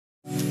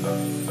Hello,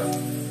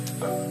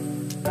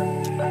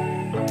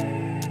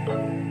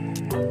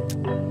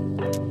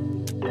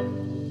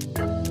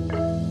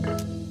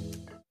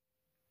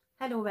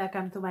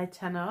 welcome to my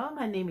channel.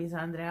 My name is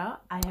Andrea.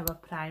 I have a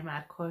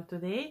Primark haul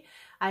today.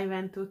 I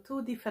went to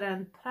two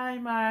different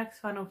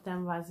Primarks. One of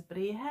them was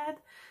Braehead,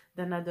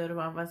 the other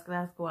one was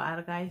Glasgow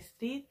Argyle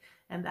Street,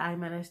 and I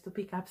managed to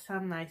pick up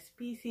some nice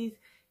pieces.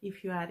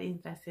 If you are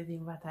interested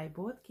in what I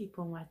bought, keep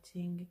on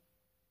watching.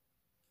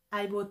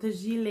 I bought a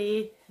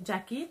gilet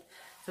jacket.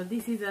 So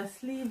this is a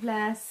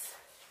sleeveless,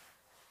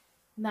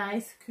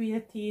 nice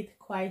quilted,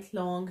 quite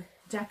long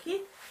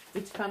jacket,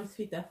 which comes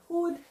with a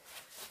hood.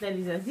 There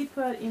is a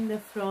zipper in the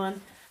front.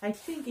 I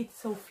think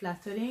it's so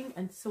flattering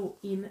and so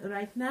in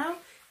right now.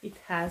 It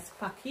has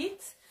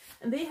pockets,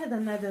 and they had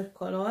another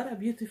color, a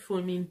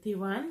beautiful minty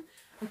one.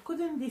 I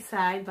couldn't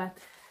decide, but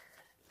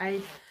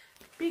I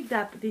picked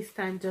up this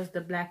time just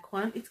the black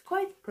one. It's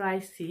quite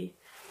pricey.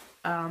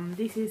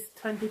 This is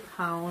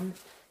 £20.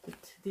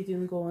 It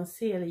didn't go on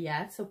sale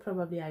yet, so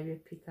probably I will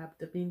pick up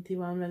the minty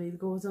one when it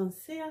goes on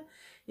sale.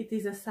 It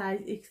is a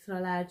size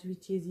extra large,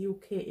 which is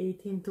UK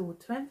 18 to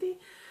 20.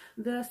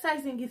 The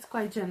sizing is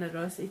quite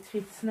generous. It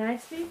fits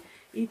nicely.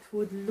 It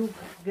would look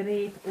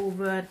great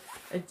over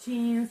a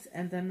jeans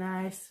and a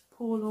nice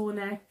polo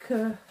neck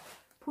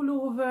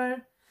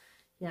pullover.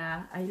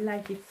 Yeah, I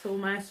like it so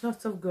much.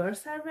 Lots of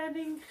girls are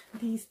wearing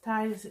these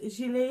styles,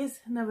 gilets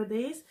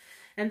nowadays,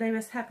 and I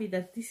was happy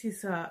that this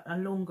is a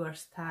longer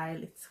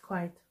style. It's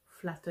quite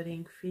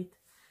flattering fit.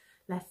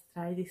 Let's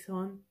try this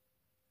on.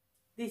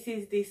 This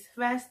is this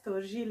vest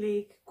or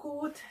gilet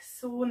coat.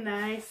 So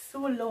nice,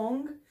 so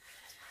long.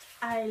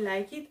 I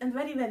like it, and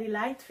very, very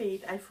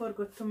lightweight. I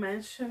forgot to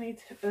mention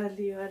it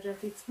earlier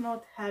that it's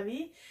not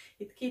heavy.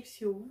 It keeps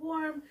you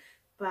warm,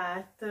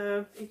 but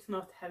it's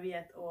not heavy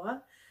at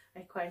all.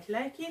 I quite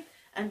like it,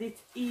 and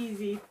it's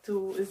easy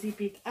to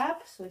zip it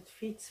up, so it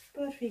fits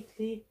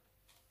perfectly.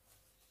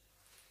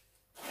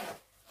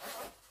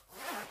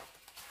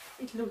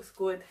 It looks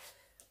good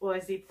all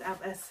zipped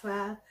up as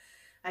well.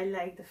 I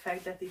like the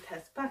fact that it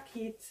has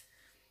pockets.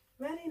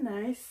 Very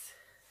nice.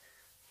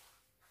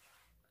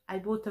 I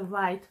bought a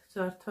white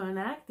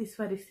turtleneck, this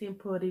very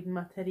simple rib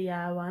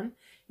material one.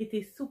 It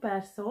is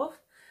super soft.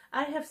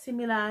 I have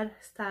similar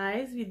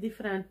styles with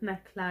different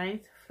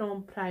necklines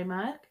from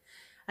Primark.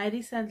 I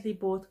recently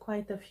bought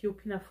quite a few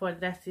pinafore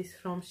dresses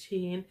from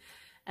Shein,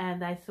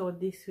 and I thought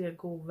this will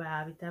go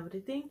well with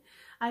everything.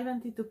 I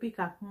wanted to pick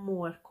up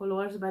more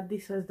colors, but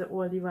this was the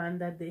only one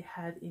that they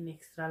had in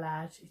extra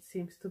large. It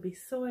seems to be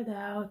sold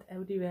out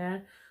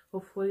everywhere.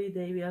 Hopefully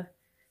they will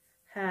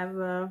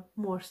have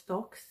more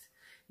stocks.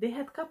 They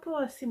had a couple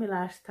of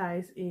similar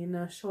styles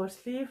in short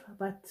sleeve,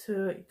 but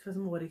it was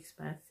more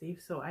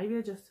expensive, so I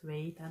will just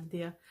wait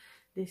until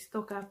they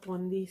stock up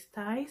on these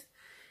styles.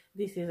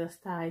 This is a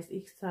size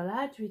extra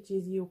large, which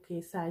is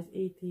UK size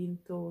 18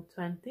 to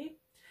 20,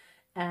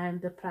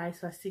 and the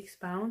price was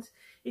 £6.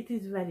 It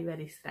is very,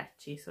 very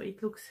stretchy, so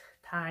it looks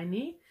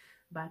tiny,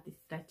 but it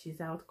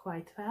stretches out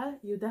quite well.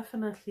 You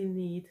definitely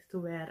need to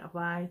wear a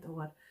white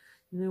or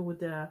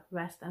nude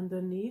vest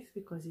underneath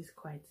because it's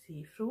quite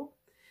see-through.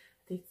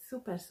 It's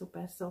super,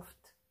 super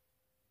soft.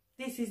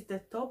 This is the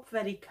top,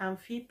 very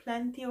comfy,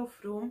 plenty of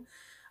room.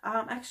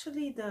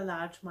 Actually the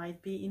large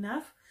might be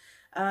enough.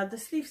 The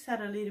sleeves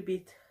are a little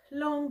bit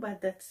long,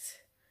 but that's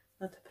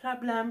not a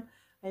problem.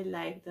 I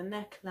like the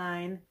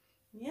neckline.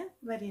 Yeah,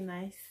 very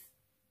nice.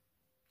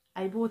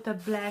 I bought a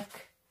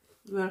black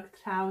work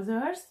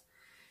trousers.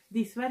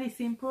 This very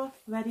simple,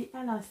 very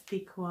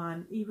elastic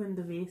one. Even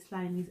the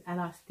waistline is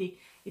elastic.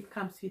 It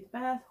comes with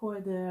belt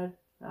holder,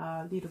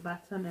 little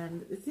button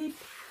and zip.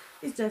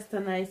 It's just a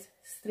nice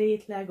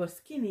straight leg or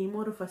skinny,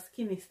 more of a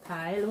skinny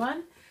style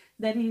one.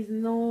 There is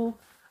no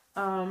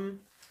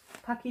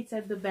pockets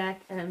at the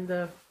back, and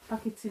the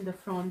pockets in the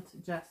front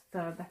just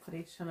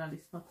decorational.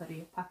 It's not a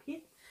real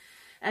pocket.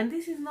 And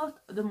this is not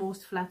the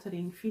most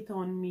flattering fit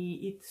on me.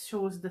 It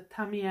shows the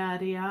tummy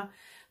area,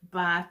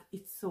 but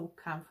it's so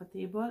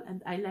comfortable,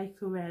 and I like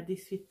to wear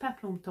this with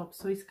peplum top,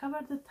 so it's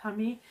covered the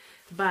tummy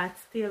but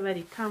still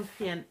very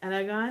comfy and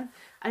elegant.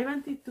 I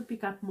wanted to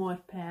pick up more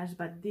pairs,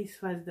 but this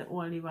was the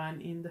only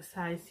one in the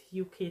size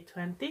UK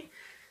 20,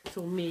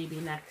 so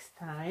maybe next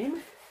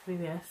time we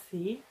will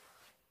see.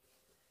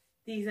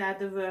 These are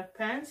the work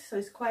pants, so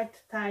it's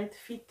quite tight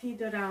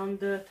fitted around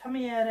the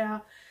tummy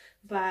area,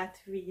 but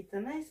with a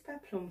nice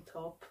peplum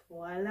top.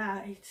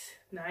 Voila, it's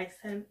nice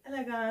and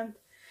elegant,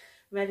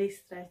 very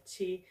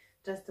stretchy,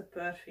 just a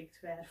perfect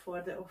wear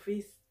for the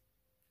office.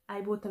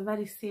 I bought a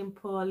very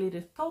simple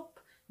little top,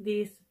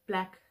 this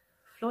black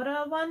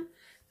floral one.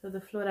 So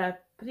the floral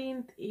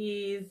print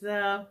is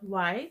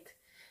white,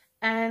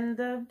 and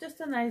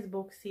just a nice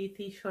boxy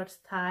t-shirt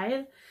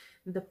style.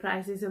 The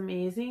price is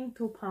amazing,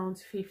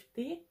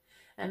 £2.50,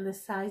 and the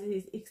size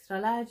is extra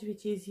large,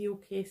 which is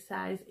UK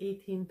size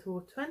 18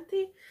 to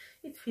 20.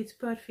 It fits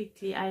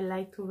perfectly. I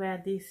like to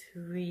wear this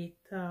with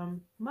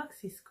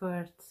maxi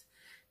skirts,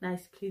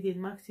 nice pleated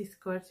maxi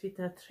skirts with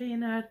a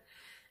trainer,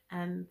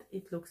 and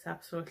it looks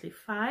absolutely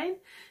fine.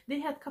 They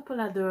had couple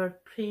other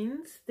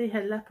prints. They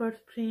had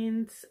leopard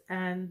prints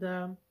and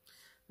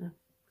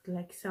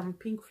like some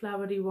pink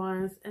flowery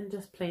ones and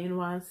just plain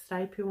ones,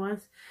 stripy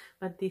ones,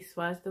 but this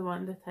was the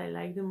one that I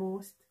like the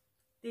most.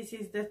 This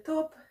is the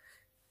top,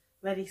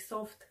 very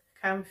soft,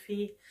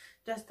 comfy,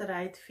 just the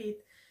right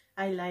fit.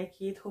 I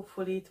like it.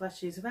 Hopefully it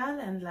washes well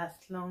and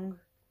lasts long.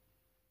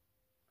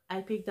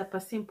 I picked up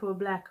a simple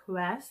black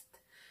vest,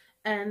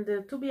 and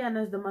to be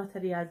honest, the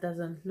material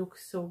doesn't look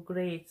so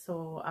great,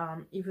 so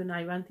even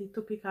I wanted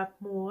to pick up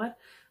more,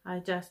 I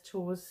just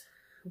chose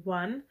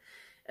one.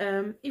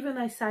 Even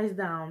I sized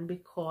down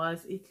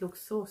because it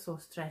looks so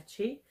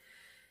stretchy.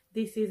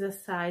 This is a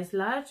size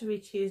large,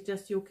 which is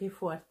just UK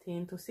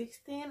 14 to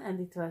 16, and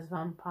it was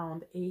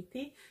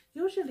 £1.80.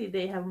 Usually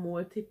they have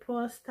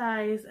multiple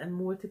styles and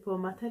multiple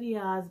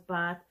materials,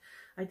 but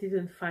I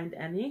didn't find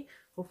any.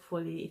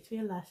 Hopefully it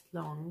will last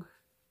long.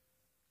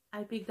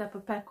 I picked up a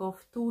pack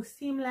of 2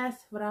 seamless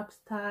wrap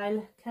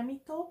style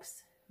cami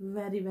tops,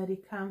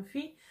 very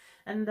comfy,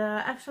 and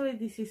actually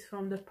this is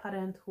from the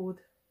parenthood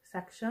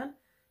section.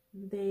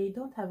 They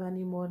don't have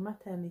any more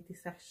maternity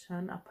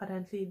section.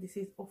 Apparently this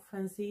is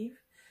offensive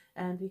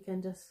and we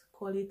can just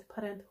call it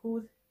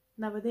parenthood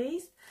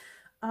nowadays.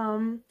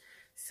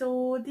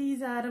 So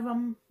these are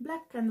one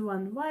black and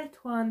one white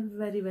one,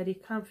 very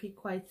comfy,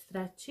 quite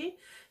stretchy.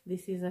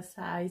 This is a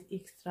size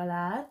extra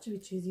large,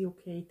 which is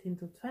UK 18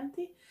 to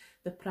 20.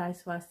 The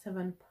price was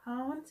 £7,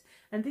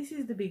 and this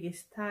is the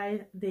biggest style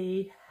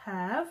they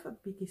have,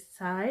 biggest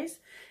size.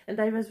 And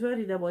I was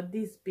worried about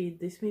this bit,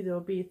 this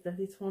middle bit, that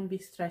it won't be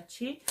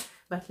stretchy,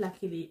 but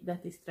luckily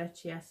that is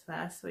stretchy as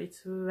well, so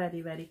it's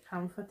very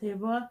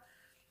comfortable.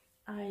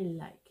 I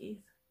like it.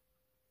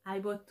 I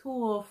bought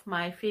 2 of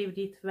my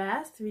favorite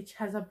vests, which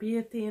has a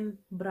built-in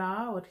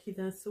bra or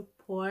hidden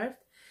support,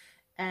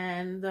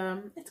 and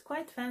it's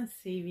quite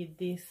fancy with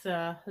this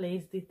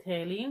lace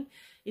detailing.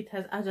 It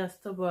has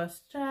adjustable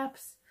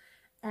straps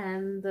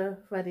and a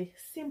very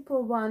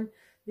simple one.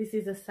 This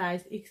is a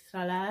size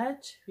extra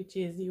large, which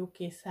is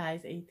UK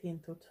size 18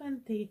 to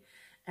 20,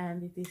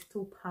 and it is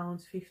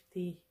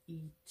 £2.50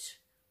 each.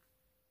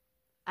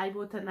 I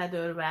bought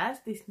another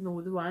vest, this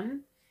nude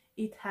one.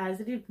 It has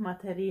ribbed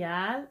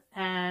material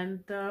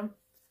and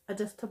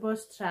adjustable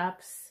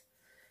straps.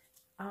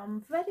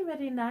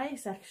 Very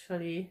nice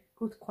actually,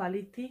 good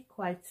quality,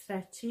 quite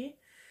stretchy,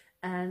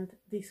 and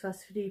this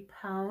was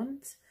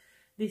 £3.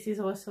 This is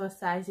also a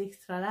size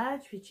extra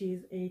large, which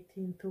is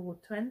 18 to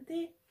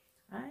 20.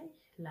 I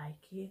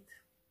like it.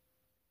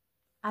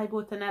 I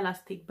bought an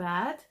elastic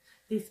belt,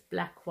 this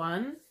black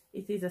one.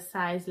 It is a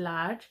size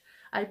large.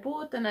 I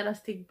bought an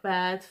elastic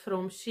belt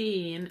from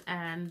Shein,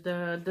 and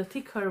the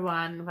thicker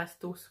one was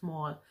too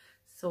small,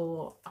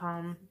 so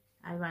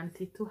I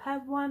wanted to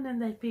have one,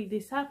 and I picked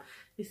this up.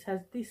 This has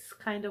this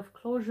kind of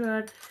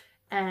closure,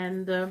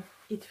 and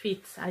it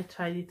fits. I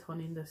tried it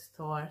on in the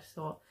store,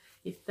 so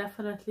it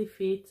definitely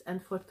fits,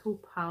 and for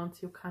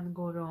 £2 you can't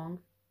go wrong.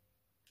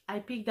 I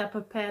picked up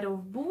a pair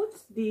of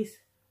boots, these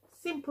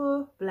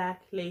simple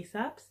black lace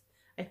ups.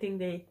 I think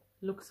they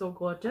look so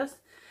gorgeous,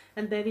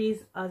 and there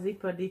is a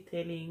zipper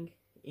detailing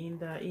in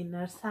the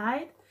inner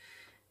side,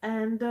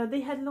 and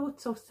they had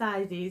lots of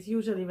sizes.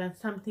 Usually when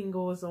something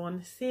goes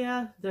on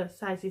sale, the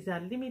sizes are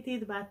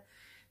limited, but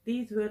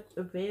these were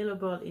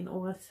available in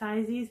all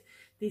sizes.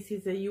 This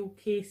is a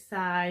UK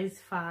size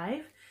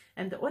 5,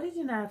 and the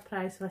original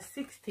price was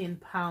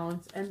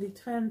 £16, and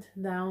it went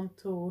down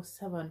to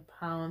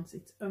 £7.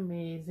 It's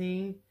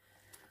amazing.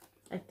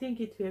 I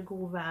think it will go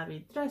well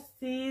with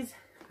dresses,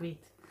 with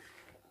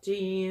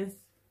jeans,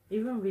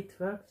 even with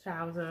work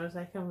trousers.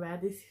 I can wear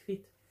this with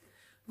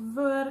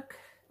work.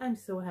 I'm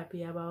so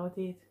happy about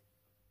it.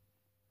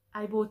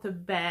 I bought a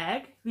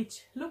bag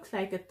which looks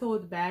like a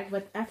tote bag,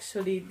 but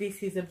actually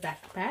this is a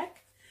backpack.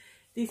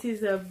 This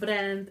is a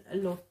brand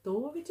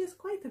Lotto, which is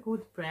quite a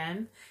good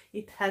brand.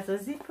 It has a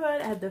zipper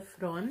at the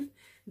front,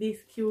 these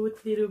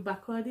cute little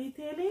buckle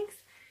detailings.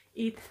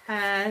 It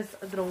has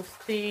a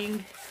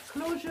drawstring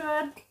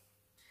closure,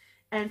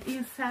 and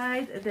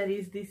inside there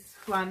is this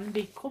one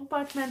big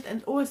compartment,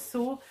 and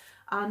also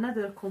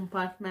another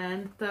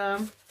compartment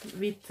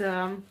with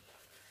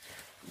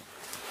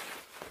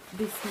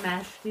this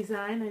mesh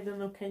design. I don't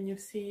know, can you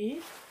see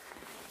it?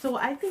 So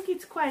I think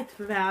it's quite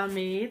well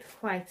made,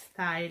 quite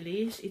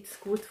stylish. It's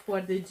good for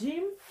the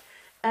gym,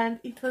 and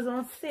it was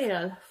on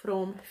sale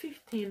from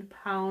 £15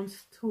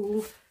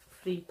 to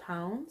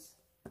 £3,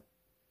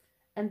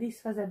 and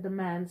this was at the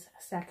men's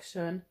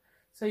section,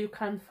 so you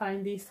can't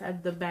find this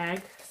at the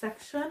bag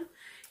section.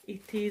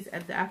 It is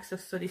at the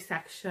accessory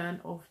section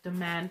of the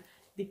men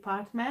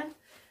department.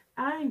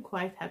 I'm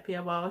quite happy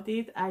about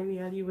it. I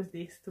will use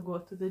this to go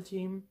to the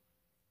gym.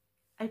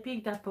 I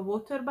picked up a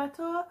water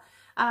bottle.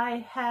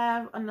 I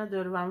have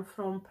another one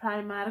from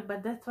Primark,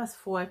 but that was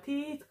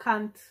faulty. It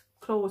can't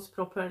close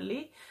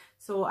properly,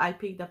 so I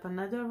picked up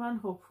another one.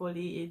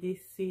 Hopefully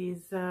this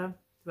is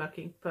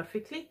working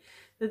perfectly.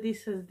 So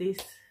this is this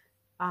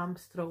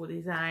straw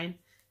design,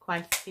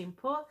 quite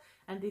simple,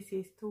 and this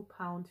is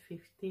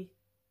 £2.50.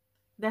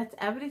 That's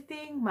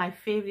everything. My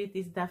favorite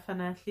is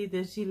definitely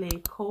the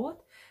gilet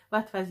coat.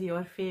 What was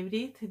your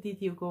favorite?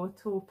 Did you go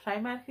to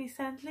Primark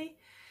recently?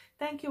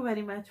 Thank you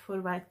very much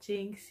for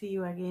watching. See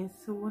you again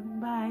soon.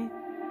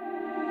 Bye.